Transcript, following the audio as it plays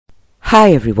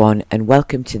Hi everyone, and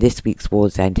welcome to this week's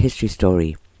Wallsend history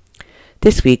story.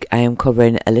 This week I am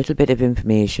covering a little bit of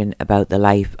information about the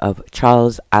life of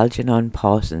Charles Algernon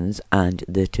Parsons and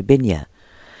the Turbinia.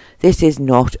 This is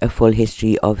not a full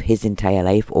history of his entire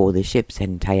life or the ship's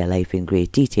entire life in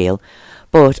great detail,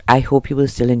 but I hope you will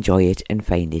still enjoy it and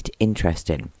find it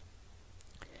interesting.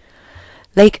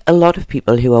 Like a lot of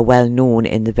people who are well known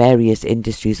in the various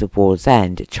industries of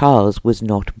Wallsend, Charles was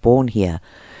not born here,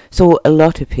 so a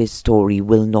lot of his story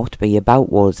will not be about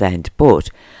Wallsend, but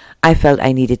I felt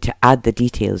I needed to add the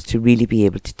details to really be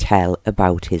able to tell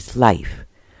about his life.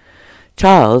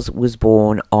 Charles was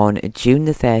born on June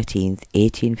the 13th,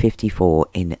 1854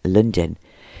 in London.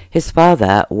 His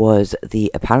father was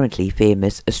the apparently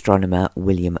famous astronomer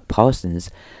William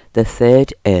Parsons, the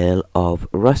 3rd Earl of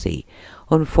Rosse.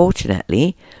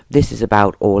 Unfortunately, this is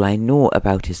about all I know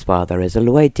about his father, as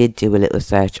although I did do a little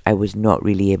search, I was not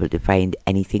really able to find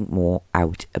anything more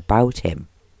out about him.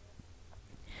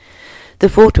 The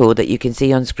photo that you can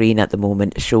see on screen at the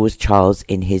moment shows Charles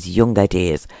in his younger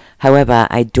days. However,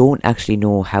 I don't actually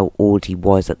know how old he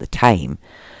was at the time,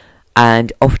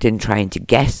 and often trying to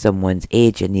guess someone's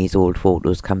age in these old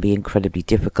photos can be incredibly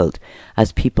difficult,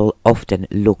 as people often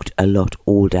looked a lot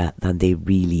older than they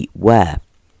really were.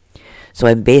 So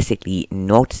I'm basically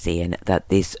not saying that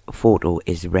this photo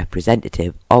is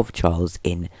representative of Charles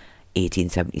in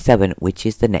 1877, which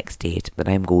is the next date that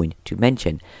I'm going to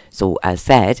mention. So as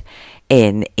said,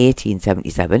 in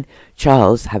 1877,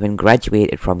 Charles, having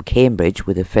graduated from Cambridge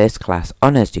with a first-class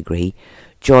honours degree,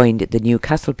 joined the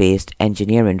Newcastle-based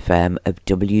engineering firm of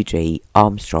W.J.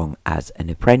 Armstrong as an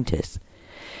apprentice.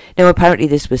 Now apparently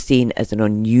this was seen as an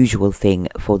unusual thing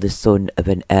for the son of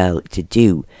an earl to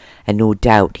do, and no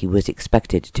doubt he was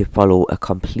expected to follow a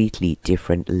completely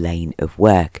different line of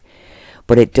work.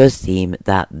 But it does seem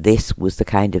that this was the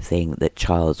kind of thing that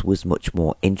Charles was much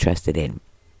more interested in.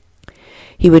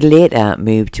 He would later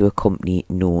move to a company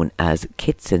known as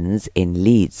Kitson's in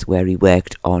Leeds, where he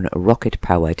worked on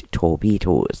rocket-powered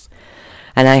torpedoes.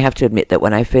 And I have to admit that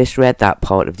when I first read that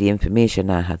part of the information,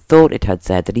 I had thought it had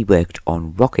said that he worked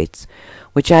on rockets,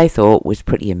 which I thought was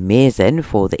pretty amazing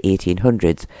for the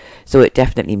 1800s, so it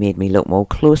definitely made me look more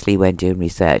closely when doing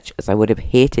research, as I would have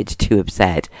hated to have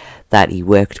said that he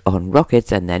worked on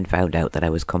rockets and then found out that I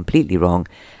was completely wrong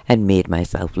and made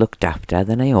myself look dafter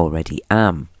than I already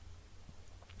am.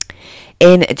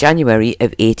 In January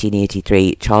of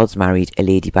 1883, Charles married a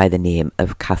lady by the name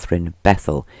of Catherine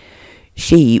Bethel.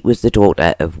 She was the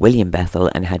daughter of William Bethel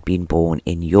and had been born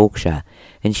in Yorkshire,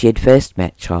 and she had first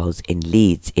met Charles in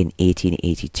Leeds in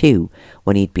 1882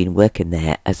 when he'd been working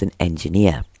there as an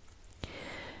engineer.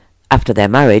 After their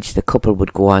marriage, the couple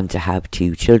would go on to have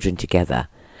 2 children together,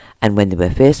 and when they were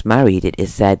first married, it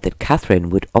is said that Catherine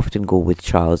would often go with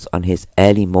Charles on his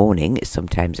early morning,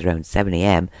 sometimes around 7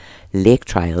 a.m, lake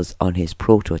trials on his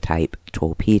prototype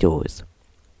torpedoes.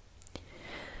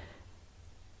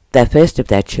 Their first of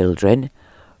their children,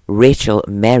 Rachel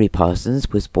Mary Parsons,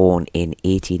 was born in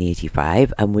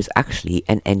 1885 and was actually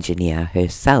an engineer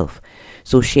herself,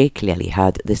 so she clearly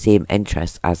had the same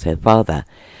interests as her father,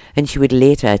 and she would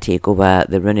later take over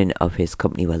the running of his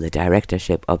company, well, the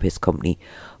directorship of his company,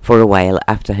 for a while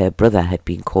after her brother had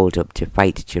been called up to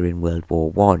fight during World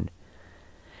War I.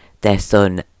 Their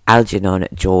son, Algernon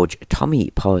George Tommy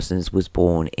Parsons, was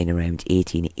born in around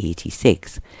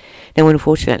 1886. Now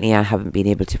unfortunately I haven't been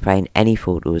able to find any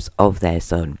photos of their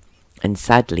son, and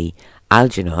sadly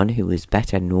Algernon, who was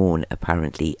better known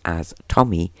apparently as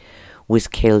Tommy, was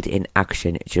killed in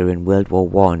action during World War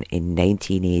I in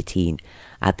 1918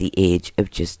 at the age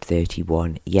of just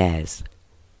 31 years.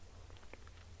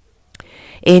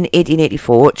 In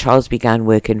 1884, Charles began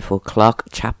working for Clark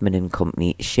Chapman and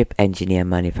Company, ship engineer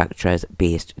manufacturers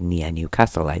based near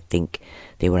Newcastle. I think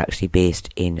they were actually based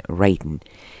in Wrighton.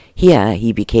 Here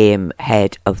he became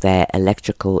head of their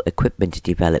electrical equipment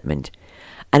development,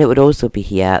 and it would also be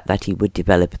here that he would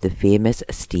develop the famous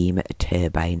steam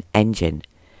turbine engine.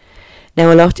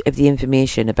 Now a lot of the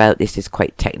information about this is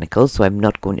quite technical, so I'm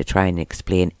not going to try and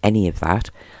explain any of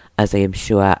that, as I am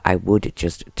sure I would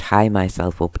just tie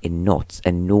myself up in knots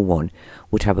and no one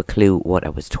would have a clue what I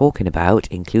was talking about,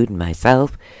 including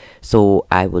myself, so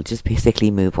I will just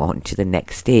basically move on to the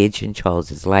next stage in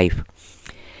Charles's life.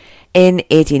 In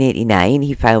 1889,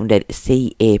 he founded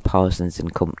C.A. Parsons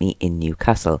and Company in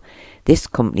Newcastle. This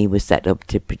company was set up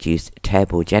to produce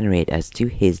turbo generators to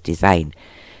his design.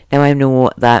 Now I know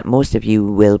that most of you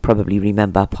will probably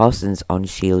remember Parsons on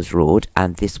Shields Road,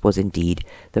 and this was indeed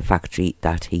the factory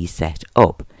that he set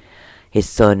up. His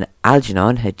son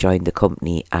Algernon had joined the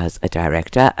company as a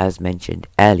director, as mentioned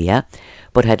earlier,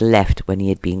 but had left when he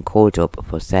had been called up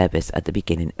for service at the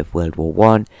beginning of World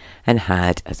War I and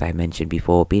had, as I mentioned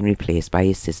before, been replaced by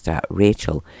his sister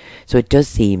Rachel. So it does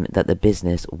seem that the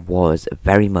business was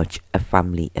very much a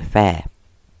family affair.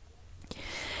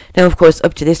 Now, of course,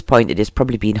 up to this point, it has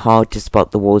probably been hard to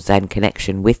spot the Wallsend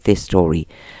connection with this story,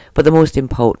 but the most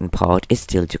important part is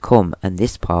still to come, and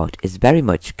this part is very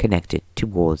much connected to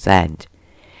Wallsend.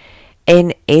 In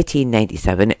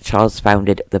 1897, Charles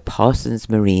founded the Parsons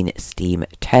Marine Steam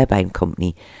Turbine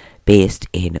Company based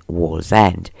in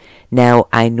Wallsend. Now,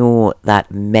 I know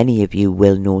that many of you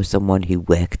will know someone who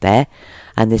worked there,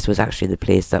 and this was actually the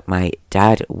place that my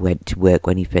dad went to work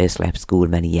when he first left school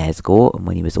many years ago, and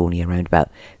when he was only around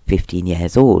about 15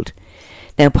 years old.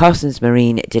 Now, Parsons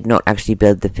Marine did not actually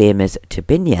build the famous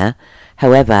Turbinia.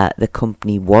 However, the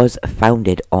company was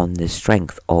founded on the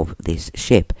strength of this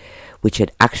ship, which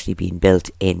had actually been built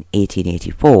in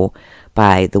 1884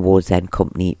 by the Wallsend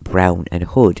company Brown and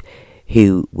Hood,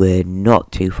 who were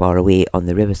not too far away on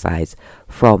the riversides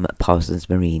from Parsons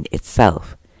Marine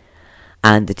itself.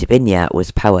 And the Turbinia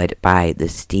was powered by the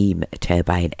steam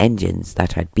turbine engines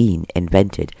that had been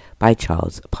invented by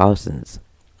Charles Parsons.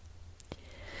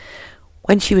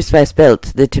 When she was first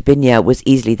built, the Turbinia was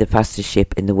easily the fastest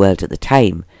ship in the world at the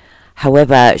time.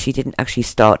 However, she didn't actually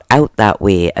start out that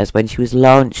way, as when she was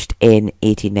launched in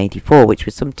 1894, which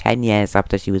was some 10 years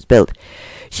after she was built,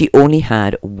 she only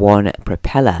had one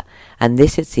propeller, and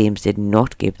this, it seems, did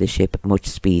not give the ship much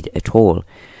speed at all.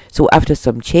 So after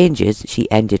some changes, she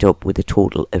ended up with a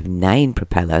total of 9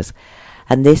 propellers,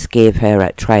 and this gave her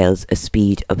at trials a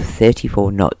speed of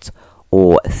 34 knots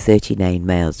or 39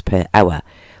 miles per hour,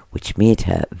 which made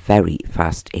her very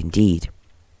fast indeed.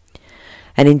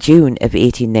 And in June of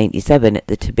 1897,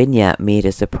 the Turbinia made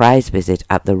a surprise visit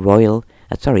at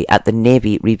the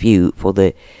Navy Review for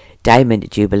the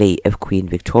Diamond Jubilee of Queen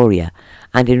Victoria,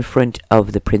 and in front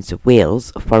of the Prince of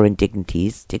Wales, foreign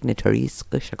dignitaries,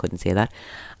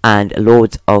 and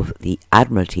Lords of the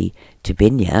Admiralty.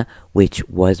 Turbinia, which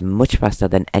was much faster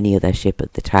than any other ship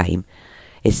at the time,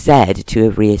 is said to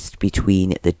have raced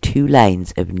between the 2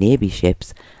 lines of Navy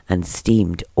ships and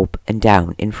steamed up and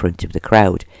down in front of the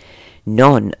crowd.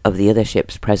 None of the other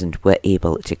ships present were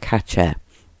able to catch her,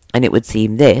 and it would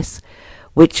seem this,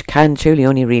 which can truly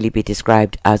only really be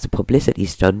described as a publicity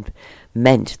stunt,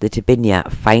 meant the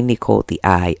Turbinia finally caught the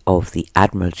eye of the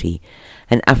Admiralty,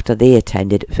 and after they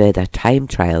attended further time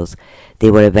trials,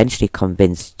 they were eventually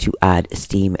convinced to add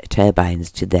steam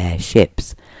turbines to their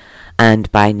ships.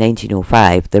 And by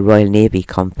 1905, the Royal Navy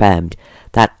confirmed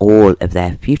that all of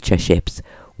their future ships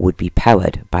would be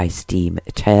powered by steam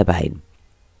turbine.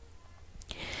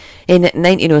 In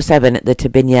 1907, the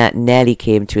Turbinia nearly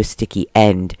came to a sticky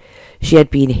end. She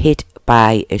had been hit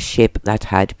by a ship that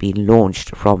had been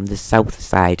launched from the south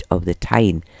side of the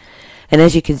Tyne. And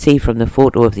as you can see from the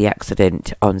photo of the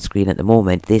accident on screen at the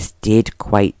moment, this did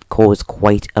cause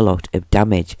quite a lot of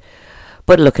damage.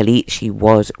 But luckily, she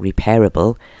was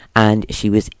repairable, and she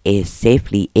was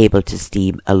safely able to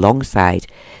steam alongside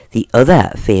the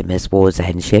other famous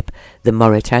Wallsend ship, the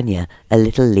Mauretania, a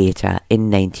little later in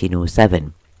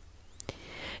 1907.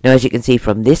 Now, as you can see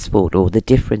from this photo, the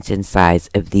difference in size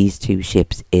of these 2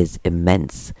 ships is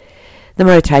immense. The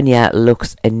Mauretania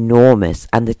looks enormous,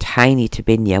 and the tiny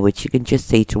Turbinia, which you can just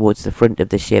see towards the front of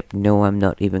the ship, no, I'm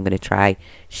not even going to try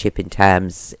ship in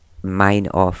terms, mine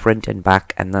are front and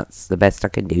back, and that's the best I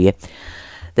can do here.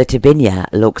 The Turbinia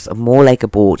looks more like a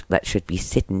boat that should be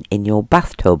sitting in your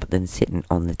bathtub than sitting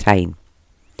on the Tyne.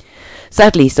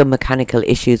 Sadly, some mechanical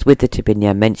issues with the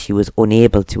Turbinia meant she was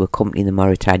unable to accompany the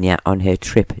Mauretania on her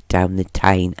trip down the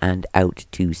Tyne and out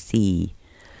to sea.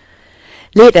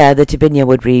 Later, the Turbinia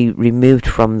would be removed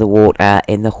from the water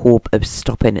in the hope of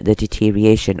stopping the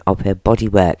deterioration of her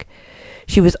bodywork.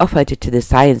 She was offered to the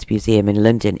Science Museum in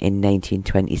London in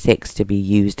 1926 to be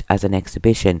used as an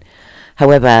exhibition.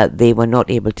 However, they were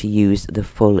not able to use the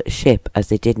full ship as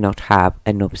they did not have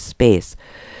enough space.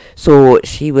 So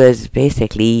she was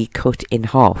basically cut in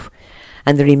half,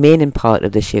 and the remaining part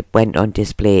of the ship went on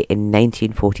display in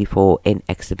 1944 in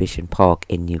Exhibition Park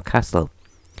in Newcastle.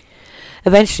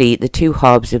 Eventually, the 2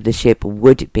 halves of the ship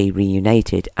would be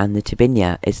reunited, and the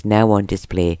Turbinia is now on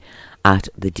display at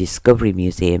the Discovery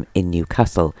Museum in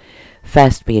Newcastle,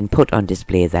 first being put on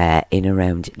display there in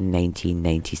around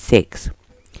 1996.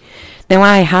 Now,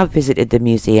 I have visited the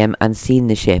museum and seen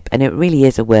the ship, and it really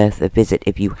is worth a visit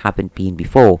if you haven't been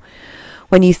before.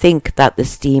 When you think that the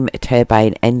steam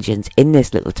turbine engines in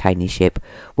this little tiny ship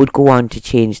would go on to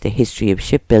change the history of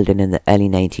shipbuilding in the early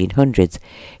 1900s,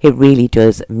 it really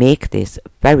does make this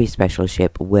very special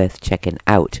ship worth checking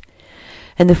out.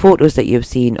 And the photos that you've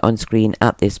seen on screen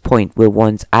at this point were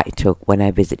ones I took when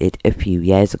I visited a few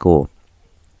years ago.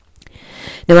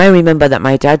 Now, I remember that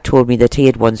my dad told me that he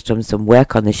had once done some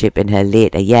work on the ship in her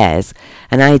later years,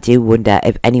 and I do wonder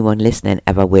if anyone listening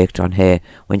ever worked on her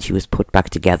when she was put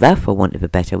back together, for want of a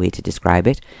better way to describe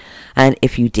it. And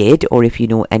if you did, or if you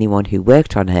know anyone who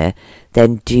worked on her,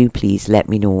 then do please let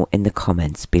me know in the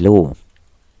comments below.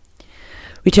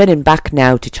 Returning back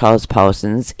now to Charles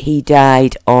Parsons, he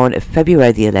died on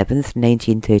February the 11th,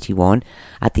 1931,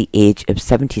 at the age of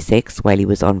 76 while he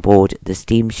was on board the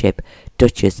steamship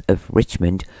Duchess of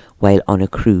Richmond while on a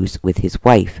cruise with his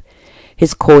wife.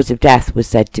 His cause of death was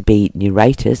said to be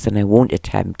neuritis, and I won't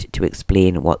attempt to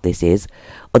explain what this is,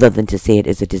 other than to say it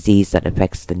is a disease that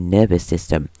affects the nervous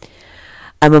system.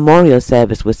 A memorial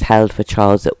service was held for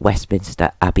Charles at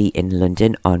Westminster Abbey in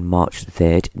London on March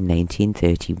 3rd,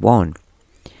 1931.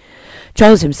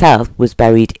 Charles himself was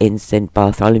buried in St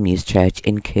Bartholomew's Church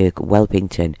in Kirk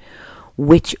Welpington,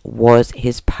 which was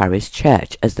his parish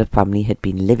church, as the family had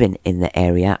been living in the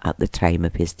area at the time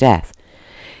of his death.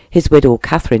 His widow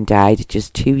Catherine died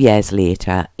just 2 years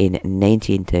later in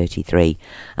 1933,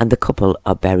 and the couple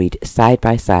are buried side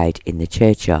by side in the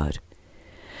churchyard.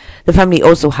 The family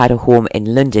also had a home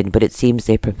in London, but it seems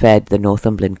they preferred the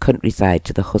Northumberland countryside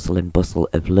to the hustle and bustle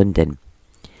of London.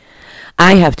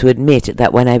 I have to admit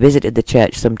that when I visited the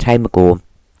church some time ago,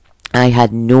 I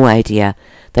had no idea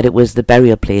that it was the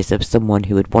burial place of someone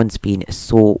who had once been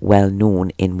so well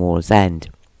known in Wallsend.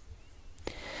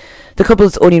 The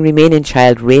couple's only remaining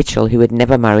child, Rachel, who had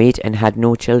never married and had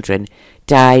no children,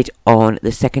 died on the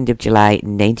 2nd of July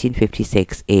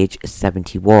 1956, aged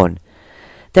 71.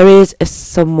 There is a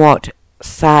somewhat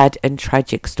sad and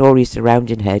tragic story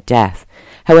surrounding her death.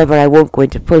 However, I won't go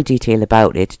into full detail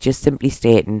about it, just simply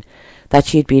stating that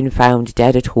she had been found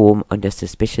dead at home under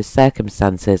suspicious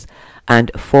circumstances, and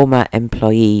former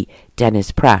employee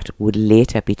Dennis Pratt would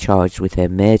later be charged with her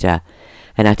murder,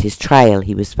 and at his trial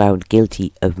he was found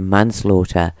guilty of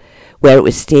manslaughter, where it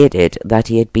was stated that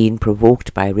he had been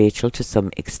provoked by Rachel to some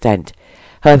extent.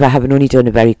 However, having only done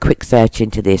a very quick search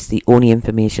into this, the only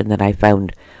information that I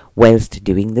found whilst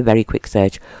doing the very quick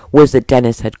search was that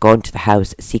Dennis had gone to the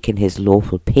house seeking his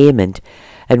lawful payment,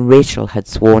 and Rachel had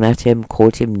sworn at him,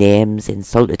 called him names,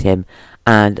 insulted him,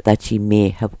 and that she may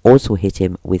have also hit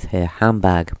him with her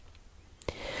handbag.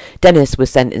 Dennis was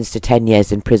sentenced to 10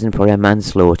 years in prison for her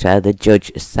manslaughter. The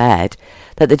judge said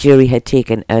that the jury had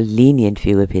taken a lenient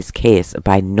view of his case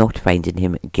by not finding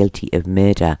him guilty of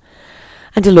murder.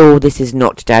 And although this is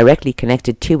not directly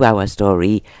connected to our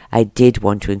story, I did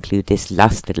want to include this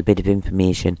last little bit of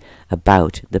information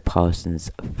about the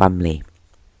Parsons family.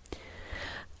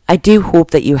 I do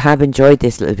hope that you have enjoyed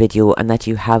this little video and that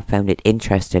you have found it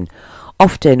interesting.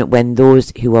 Often when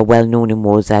those who are well known in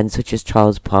Wallsend, such as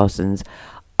Charles Parsons,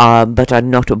 but are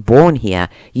not born here,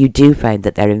 you do find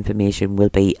that their information will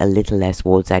be a little less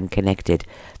Wallsend connected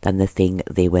than the thing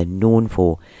they were known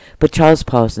for. But Charles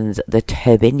Parsons, the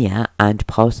Turbinia and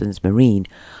Parsons Marine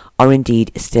are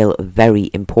indeed still very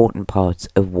important parts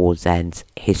of Wallsend's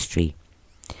history.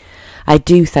 I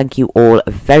do thank you all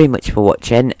very much for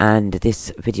watching, and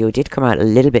this video did come out a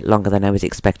little bit longer than I was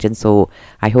expecting, so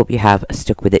I hope you have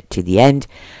stuck with it to the end,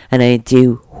 and I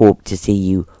do hope to see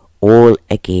you all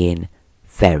again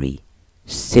very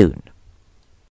soon.